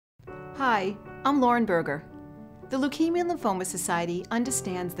Hi, I'm Lauren Berger. The Leukemia and Lymphoma Society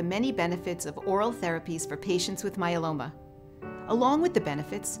understands the many benefits of oral therapies for patients with myeloma. Along with the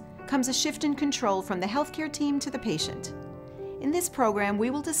benefits comes a shift in control from the healthcare team to the patient. In this program, we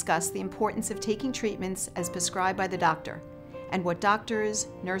will discuss the importance of taking treatments as prescribed by the doctor and what doctors,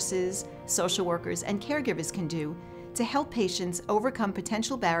 nurses, social workers, and caregivers can do to help patients overcome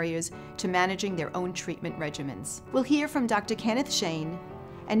potential barriers to managing their own treatment regimens. We'll hear from Dr. Kenneth Shane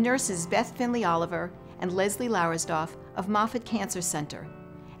and nurses Beth Finley-Oliver and Leslie Lauersdorf of Moffitt Cancer Center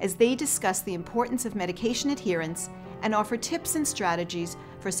as they discuss the importance of medication adherence and offer tips and strategies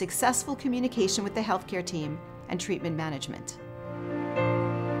for successful communication with the healthcare team and treatment management.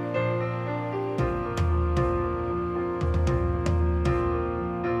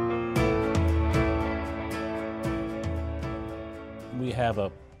 We have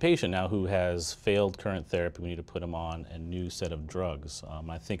a patient now who has failed current therapy. We need to put him on a new set of drugs.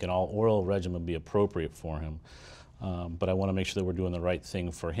 I think an all-oral regimen would be appropriate for him, but I want to make sure that we're doing the right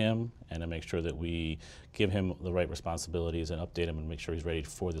thing for him and to make sure that we give him the right responsibilities and update him and make sure he's ready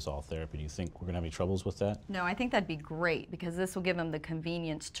for this all therapy. Do you think we're going to have any troubles with that? No, I think that'd be great because this will give him the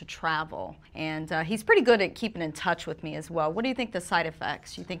convenience to travel. And he's pretty good at keeping in touch with me as well. What do you think the side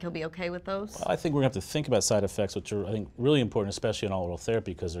effects? You think he'll be okay with those? Well, I think we're going to have to think about side effects, which are, I think, really important, especially in all oral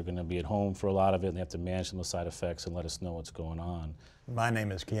therapy, because they're going to be at home for a lot of it and they have to manage some of the side effects and let us know what's going on. My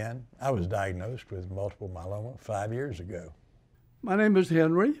name is Ken. I was diagnosed with multiple myeloma 5 years ago. My name is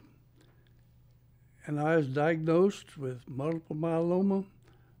Henry, and I was diagnosed with multiple myeloma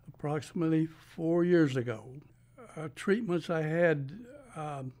approximately 4 years ago. Treatments I had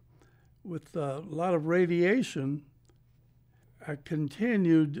with a lot of radiation, I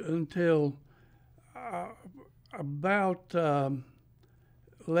continued until about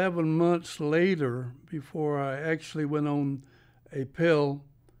 11 months later before I actually went on a pill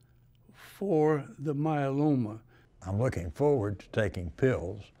for the myeloma. I'm looking forward to taking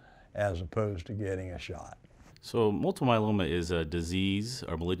pills as opposed to getting a shot. So multiple myeloma is a disease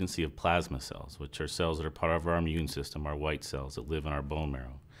or malignancy of plasma cells, which are cells that are part of our immune system, our white cells that live in our bone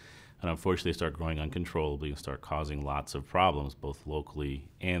marrow. And unfortunately, they start growing uncontrollably and start causing lots of problems, both locally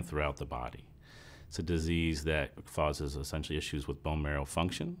and throughout the body. It's a disease that causes essentially issues with bone marrow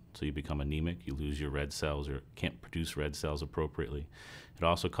function, so you become anemic, you lose your red cells or can't produce red cells appropriately. It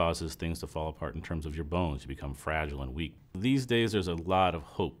also causes things to fall apart in terms of your bones. You become fragile and weak. These days there's a lot of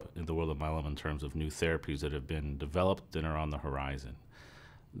hope in the world of myeloma in terms of new therapies that have been developed and are on the horizon.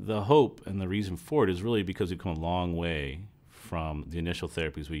 The hope and the reason for it is really because we've come a long way from the initial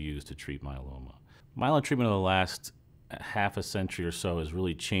therapies we used to treat myeloma. Myeloma treatment over the last half a century or so has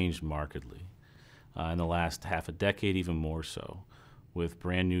really changed markedly. In the last half a decade, even more so, with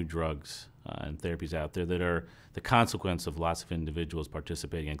brand new drugs and therapies out there that are the consequence of lots of individuals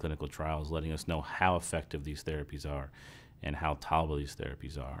participating in clinical trials, letting us know how effective these therapies are and how tolerable these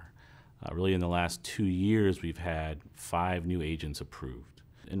therapies are. Really, in the last 2 years, we've had 5 new agents approved.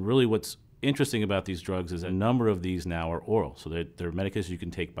 And really what's interesting about these drugs is a number of these now are oral, so they're medications you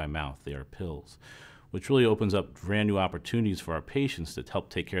can take by mouth. They are pills, which really opens up brand new opportunities for our patients to help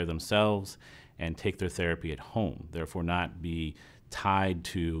take care of themselves and take their therapy at home, therefore not be tied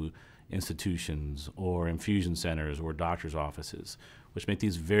to institutions or infusion centers or doctor's offices, which make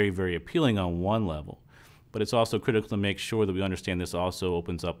these very, very appealing on one level. But it's also critical to make sure that we understand this also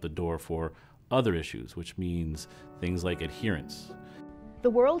opens up the door for other issues, which means things like adherence. The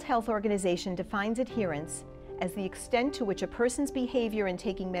World Health Organization defines adherence as the extent to which a person's behavior in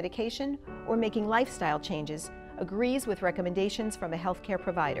taking medication or making lifestyle changes agrees with recommendations from a healthcare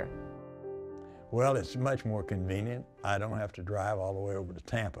provider. Well, it's much more convenient. I don't have to drive all the way over to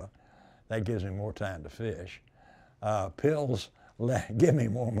Tampa. That gives me more time to fish. Pills give me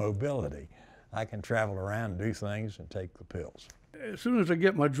more mobility. I can travel around and do things and take the pills. As soon as I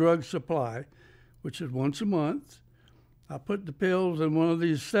get my drug supply, which is once a month, I put the pills in one of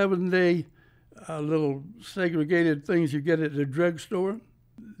these 7-day little segregated things you get at the drugstore.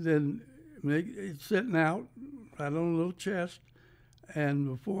 Then it's sitting out right on a little chest.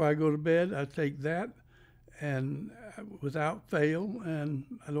 And before I go to bed, I take that, and without fail, and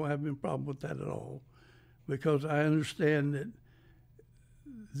I don't have any problem with that at all, because I understand that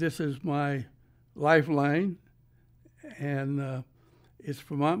this is my lifeline, and it's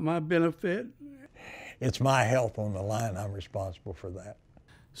for my benefit. It's my health on the line. I'm responsible for that.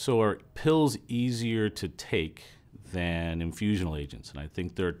 So are pills easier to take than infusional agents? And I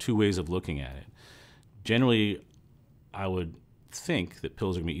think there are 2 ways of looking at it. Generally, I would think that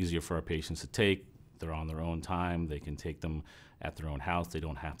pills are going to be easier for our patients to take. They're on their own time. They can take them at their own house. They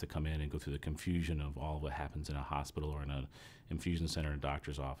don't have to come in and go through the confusion of all of what happens in a hospital or in an infusion center, a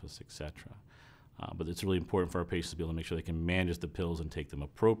doctor's office, etc. But it's really important for our patients to be able to make sure they can manage the pills and take them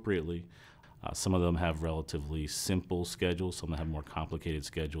appropriately. Some of them have relatively simple schedules, some of them have more complicated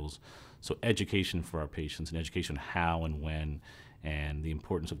schedules. So education for our patients and education how and when and the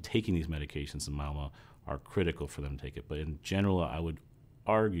importance of taking these medications in myeloma are critical for them to take it. But in general, I would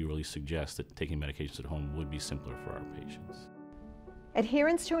really suggest that taking medications at home would be simpler for our patients.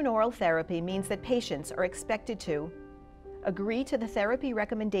 Adherence to an oral therapy means that patients are expected to agree to the therapy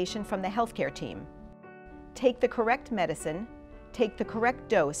recommendation from the healthcare team, take the correct medicine, take the correct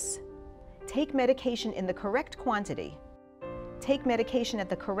dose, take medication in the correct quantity, take medication at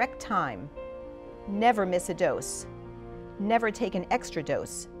the correct time, never miss a dose, never take an extra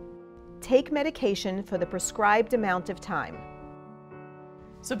dose, take medication for the prescribed amount of time.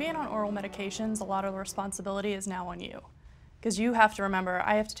 So being on oral medications, a lot of the responsibility is now on you. Because you have to remember,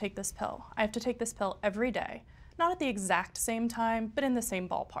 I have to take this pill. I have to take this pill every day. Not at the exact same time, but in the same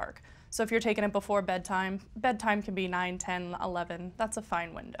ballpark. So if you're taking it before bedtime, bedtime can be 9, 10, 11, that's a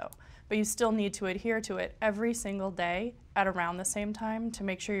fine window. But you still need to adhere to it every single day at around the same time to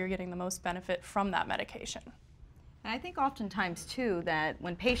make sure you're getting the most benefit from that medication. And I think oftentimes too that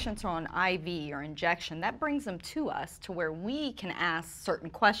when patients are on IV or injection, that brings them to us to where we can ask certain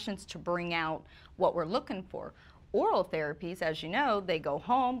questions to bring out what we're looking for. Oral therapies, as you know, they go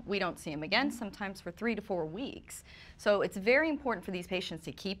home, we don't see them again, sometimes for 3 to 4 weeks. So it's very important for these patients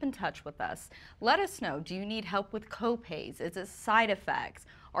to keep in touch with us. Let us know, do you need help with co-pays? Is it side effects?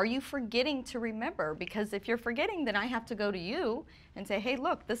 Are you forgetting to remember? Because if you're forgetting, then I have to go to you and say, hey,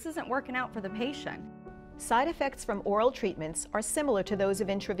 look, this isn't working out for the patient. Side effects from oral treatments are similar to those of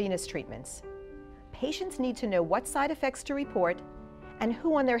intravenous treatments. Patients need to know what side effects to report and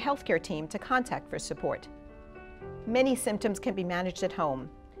who on their healthcare team to contact for support. Many symptoms can be managed at home.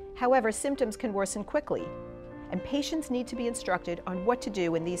 However, symptoms can worsen quickly, and patients need to be instructed on what to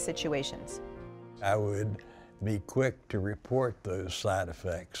do in these situations. I would be quick to report those side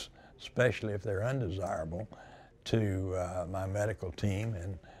effects, especially if they're undesirable, to my medical team,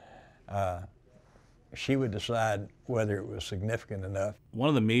 and she would decide whether it was significant enough. One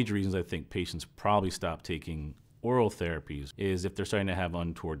of the major reasons I think patients probably stop taking oral therapies is if they're starting to have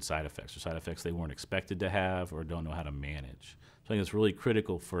untoward side effects, or side effects they weren't expected to have or don't know how to manage. So I think it's really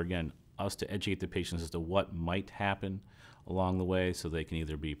critical for, again, us to educate the patients as to what might happen along the way so they can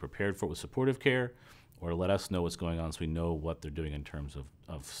either be prepared for it with supportive care or let us know what's going on so we know what they're doing in terms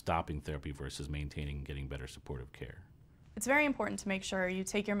of stopping therapy versus maintaining and getting better supportive care. It's very important to make sure you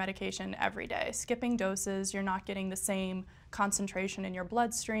take your medication every day. Skipping doses, you're not getting the same concentration in your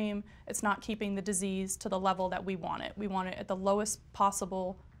bloodstream. It's not keeping the disease to the level that we want it. We want it at the lowest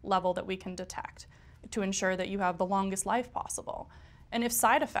possible level that we can detect to ensure that you have the longest life possible. And if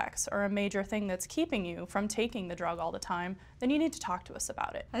side effects are a major thing that's keeping you from taking the drug all the time, then you need to talk to us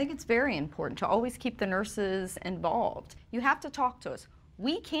about it. I think it's very important to always keep the nurses involved. You have to talk to us.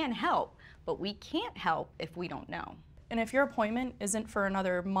 We can help, but we can't help if we don't know. And if your appointment isn't for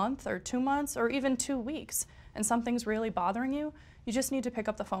another month or 2 months or even 2 weeks and something's really bothering you, you just need to pick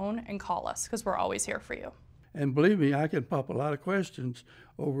up the phone and call us because we're always here for you. And believe me, I can pop a lot of questions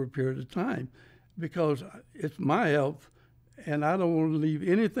over a period of time because it's my health and I don't want to leave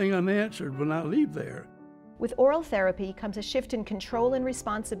anything unanswered when I leave there. With oral therapy comes a shift in control and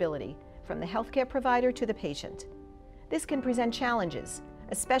responsibility from the healthcare provider to the patient. This can present challenges,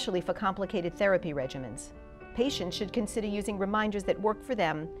 especially for complicated therapy regimens. Patients should consider using reminders that work for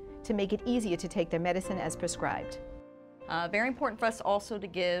them to make it easier to take their medicine as prescribed. Very important for us also to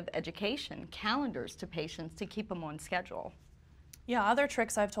give education, calendars to patients to keep them on schedule. Yeah, other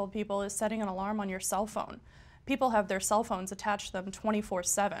tricks I've told people is setting an alarm on your cell phone. People have their cell phones attached to them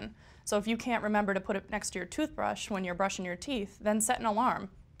 24/7. So if you can't remember to put it next to your toothbrush when you're brushing your teeth, then set an alarm.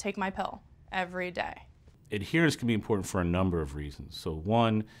 Take my pill every day. Adherence can be important for a number of reasons. So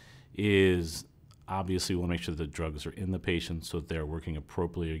one is obviously we want to make sure that the drugs are in the patient so that they're working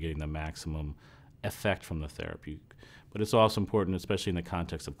appropriately or getting the maximum effect from the therapy. But it's also important, especially in the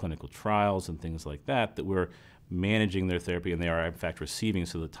context of clinical trials and things like that, that we're managing their therapy and they are in fact receiving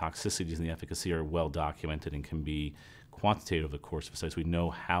so the toxicities and the efficacy are well documented and can be quantitative over the course of a study so we know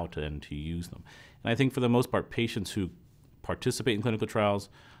how to use them. And I think for the most part, patients who participate in clinical trials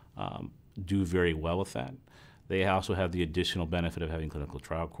do very well with that. They also have the additional benefit of having clinical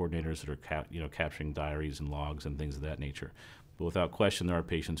trial coordinators that are capturing diaries and logs and things of that nature. But without question, there are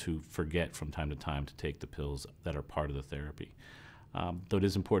patients who forget from time to time to take the pills that are part of the therapy. Though it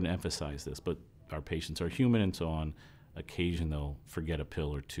is important to emphasize this, but our patients are human, and so on occasion they'll forget a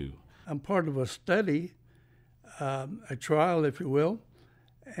pill or two. I'm part of a study, a trial, if you will,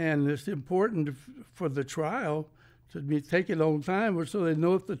 and it's important for the trial to take it on time, or so they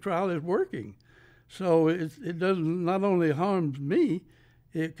know if the trial is working. So it doesn't not only harms me,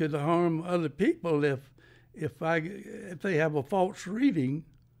 it could harm other people if they have a false reading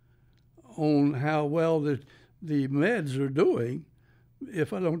on how well the meds are doing.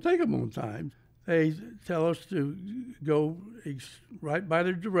 If I don't take them on time, they tell us to go right by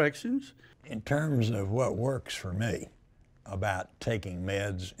the directions. In terms of what works for me about taking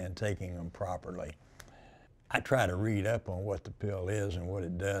meds and taking them properly, I try to read up on what the pill is and what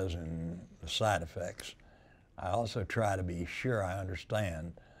it does and the side effects. I also try to be sure I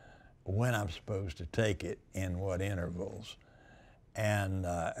understand when I'm supposed to take it, in what intervals. And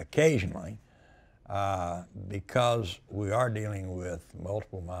occasionally, because we are dealing with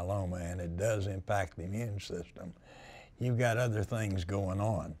multiple myeloma and it does impact the immune system, you've got other things going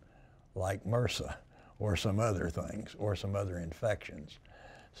on, like MRSA or some other things or some other infections.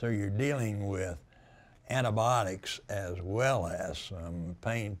 So you're dealing with antibiotics as well as some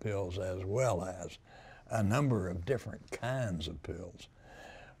pain pills as well as a number of different kinds of pills.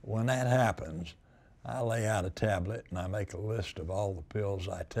 When that happens, I lay out a tablet and I make a list of all the pills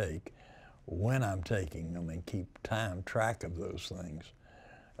I take, when I'm taking them, and keep track of those things.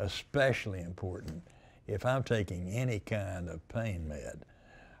 Especially important if I'm taking any kind of pain med.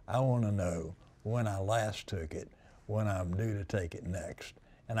 I want to know when I last took it, when I'm due to take it next,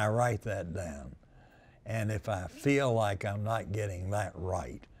 and I write that down. And if I feel like I'm not getting that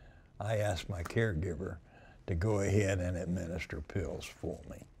right, I ask my caregiver to go ahead and administer pills for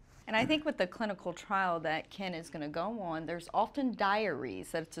me. And I think with the clinical trial that Ken is going to go on, there's often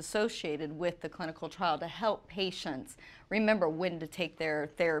diaries that's associated with the clinical trial to help patients remember when to take their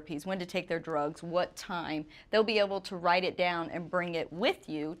therapies, when to take their drugs, what time. They'll be able to write it down and bring it with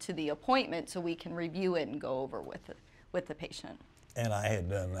you to the appointment so we can review it and go over with the patient. And I had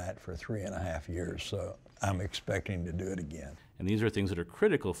done that for 3.5 years, so I'm expecting to do it again. And these are things that are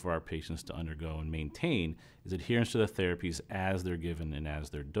critical for our patients to undergo and maintain, is adherence to the therapies as they're given and as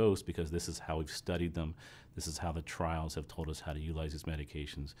they're dosed, because this is how we've studied them. This is how the trials have told us how to utilize these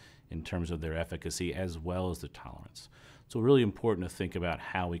medications in terms of their efficacy as well as the tolerance. So really important to think about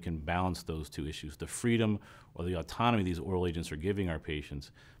how we can balance those two issues, the freedom or the autonomy these oral agents are giving our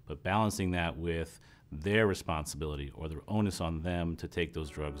patients, but balancing that with their responsibility or the onus on them to take those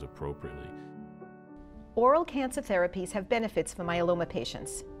drugs appropriately. Oral cancer therapies have benefits for myeloma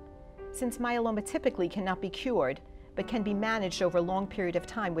patients. Since myeloma typically cannot be cured, but can be managed over a long period of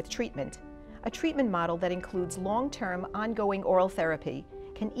time with treatment, a treatment model that includes long-term, ongoing oral therapy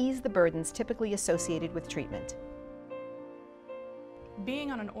can ease the burdens typically associated with treatment.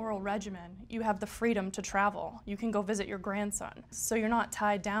 Being on an oral regimen, you have the freedom to travel. You can go visit your grandson. So you're not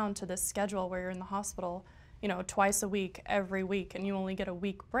tied down to this schedule where you're in the hospital, twice a week, every week, and you only get a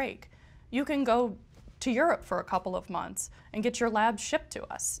week break. You can go to Europe for a couple of months and get your labs shipped to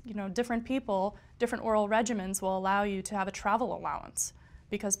us. Different people, different oral regimens will allow you to have a travel allowance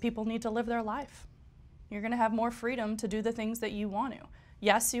because people need to live their life. You're going to have more freedom to do the things that you want to.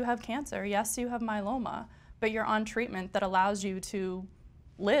 Yes, you have cancer. Yes, you have myeloma, but you're on treatment that allows you to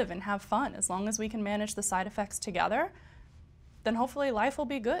live and have fun. As long as we can manage the side effects together, then hopefully life will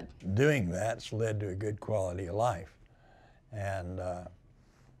be good. Doing that's led to a good quality of life. And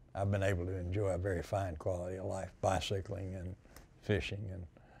I've been able to enjoy a very fine quality of life, bicycling and fishing and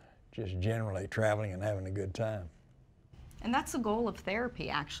just generally traveling and having a good time. And that's the goal of therapy,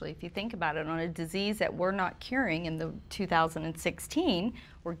 actually. If you think about it, on a disease that we're not curing in the 2016,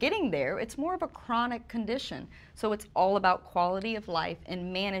 we're getting there. It's more of a chronic condition. So it's all about quality of life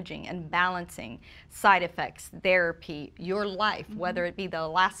and managing and balancing side effects, therapy, your life, whether it be the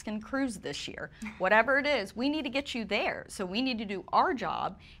Alaskan cruise this year, whatever it is, we need to get you there. So we need to do our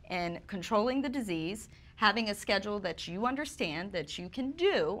job in controlling the disease, having a schedule that you understand, that you can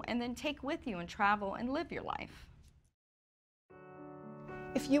do, and then take with you and travel and live your life.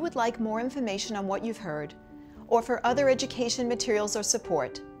 If you would like more information on what you've heard, or for other education materials or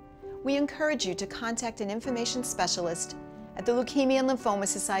support, we encourage you to contact an information specialist at the Leukemia and Lymphoma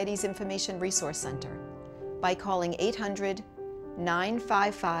Society's Information Resource Center by calling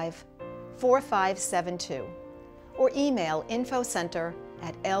 800-955-4572 or email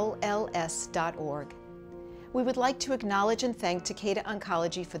infocenter@lls.org. We would like to acknowledge and thank Takeda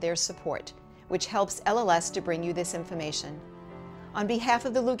Oncology for their support, which helps LLS to bring you this information. On behalf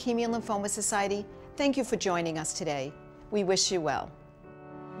of the Leukemia and Lymphoma Society, thank you for joining us today. We wish you well.